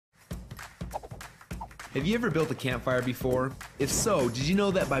Have you ever built a campfire before? If so, did you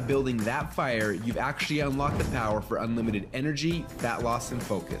know that by building that fire, you've actually unlocked the power for unlimited energy, fat loss, and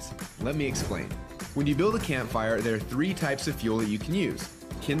focus? Let me explain. When you build a campfire, there are 3 types of fuel that you can use: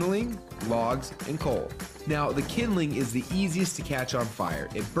 kindling, logs, and coal. Now, the kindling is the easiest to catch on fire.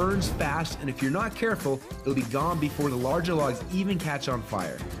 It burns fast, and if you're not careful, it'll be gone before the larger logs even catch on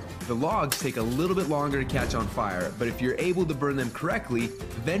fire. The logs take a little bit longer to catch on fire, but if you're able to burn them correctly,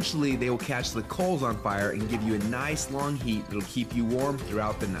 eventually they will catch the coals on fire and give you a nice long heat that'll keep you warm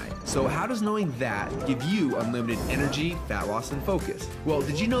throughout the night. So how does knowing that give you unlimited energy, fat loss, and focus? Well,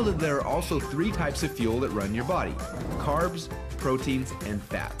 did you know that there are also 3 types of fuel that run your body? Carbs, proteins, and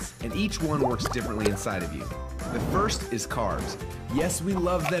fats. And each one works differently inside of you. The first is carbs. Yes, we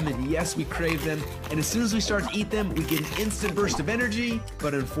love them, and yes, we crave them, and as soon as we start to eat them, we get an instant burst of energy,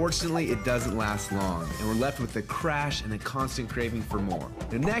 but unfortunately, it doesn't last long, and we're left with a crash and a constant craving for more.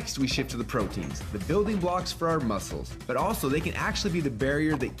 And next, we shift to the proteins, the building blocks for our muscles, but also they can actually be the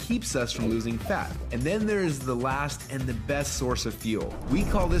barrier that keeps us from losing fat. And then there is the last and the best source of fuel. We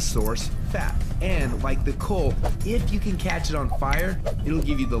call this source fat. And like the coal, if you can catch it on fire, it'll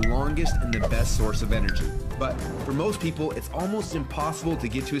give you the longest and the best source of energy. But for most people, it's almost impossible to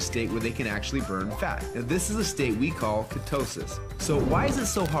get to a state where they can actually burn fat. Now, this is a state we call ketosis. So why is it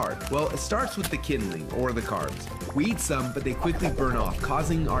so hard? Well, it starts with the kindling, or the carbs. We eat some, but they quickly burn off,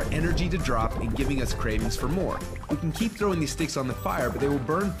 causing our energy to drop and giving us cravings for more. We can keep throwing these sticks on the fire, but they will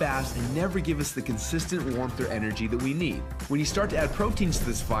burn fast and never give us the consistent warmth or energy that we need. When you start to add proteins to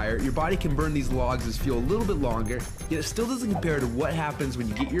this fire, your body can burn these logs as fuel a little bit longer, yet it still doesn't compare to what happens when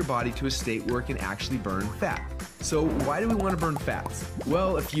you get your body to a state where it can actually burn fat. So why do we want to burn fats?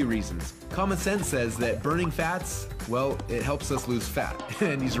 Well, a few reasons. Common sense says that burning fats, well, it helps us lose fat,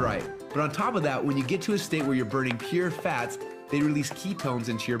 and he's right. But on top of that, when you get to a state where you're burning pure fats, they release ketones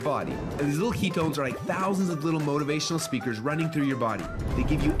into your body. And these little ketones are like thousands of little motivational speakers running through your body. They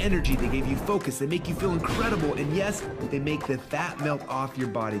give you energy, they give you focus, they make you feel incredible, and yes, they make the fat melt off your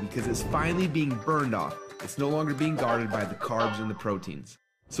body because it's finally being burned off. It's no longer being guarded by the carbs and the proteins.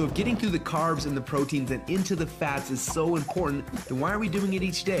 So if getting through the carbs and the proteins and into the fats is so important, then why are we doing it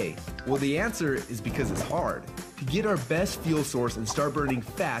each day? Well, the answer is because it's hard. To get our best fuel source and start burning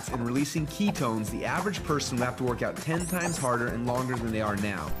fats and releasing ketones, the average person will have to work out 10 times harder and longer than they are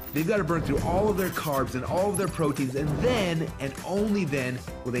now. They've got to burn through all of their carbs and all of their proteins, and then, and only then,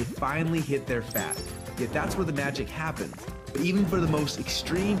 will they finally hit their fat. Yet that's where the magic happens. But even for the most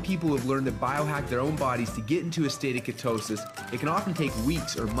extreme people who have learned to biohack their own bodies to get into a state of ketosis, it can often take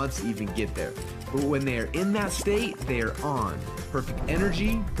weeks or months to even get there. But when they are in that state, they are on. Perfect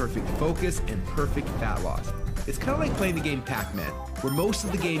energy, perfect focus, and perfect fat loss. It's kind of like playing the game Pac-Man, where most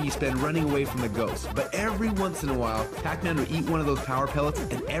of the game you spend running away from the ghost, but every once in a while, Pac-Man will eat one of those power pellets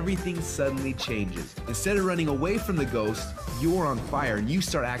and everything suddenly changes. Instead of running away from the ghost, you're on fire and you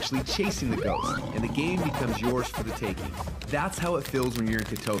start actually chasing the ghost, and the game becomes yours for the taking. That's how it feels when you're in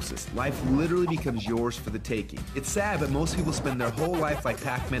ketosis. Life literally becomes yours for the taking. It's sad, but most people spend their whole life like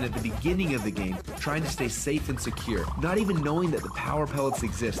Pac-Man at the beginning of the game, trying to stay safe and secure, not even knowing that the power pellets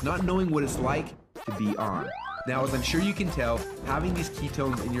exist, not knowing what it's like to be on. Now, as I'm sure you can tell, having these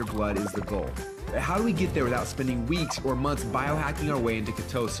ketones in your blood is the goal. But how do we get there without spending weeks or months biohacking our way into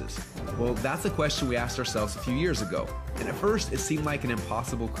ketosis? Well, that's a question we asked ourselves a few years ago. And at first, it seemed like an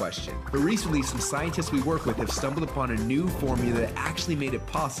impossible question. But recently, some scientists we work with have stumbled upon a new formula that actually made it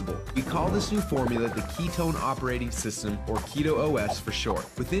possible. We call this new formula the Ketone Operating System, or Keto OS for short.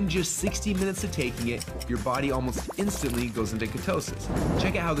 Within just 60 minutes of taking it, your body almost instantly goes into ketosis.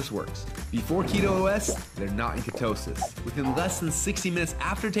 Check out how this works. Before Keto OS, they're not in ketosis. Within less than 60 minutes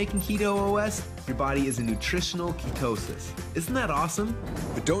after taking Keto OS, your body is in nutritional ketosis. Isn't that awesome?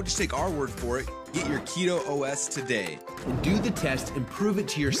 But don't just take our word for it. Get your Keto OS today. And do the test and prove it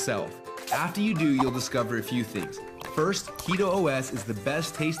to yourself. After you do, you'll discover a few things. First, Keto OS is the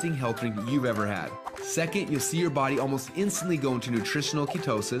best tasting health drink that you've ever had. Second, you'll see your body almost instantly go into nutritional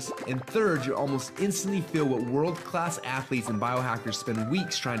ketosis. And third, you'll almost instantly feel what world-class athletes and biohackers spend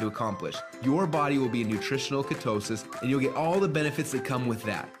weeks trying to accomplish. Your body will be in nutritional ketosis, and you'll get all the benefits that come with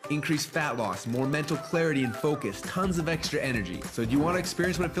that. Increased fat loss, more mental clarity and focus, tons of extra energy. So do you want to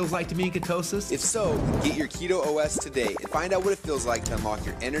experience what it feels like to be in ketosis? If so, get your Keto OS today and find out what it feels like to unlock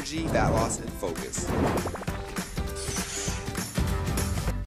your energy, fat loss, and focus.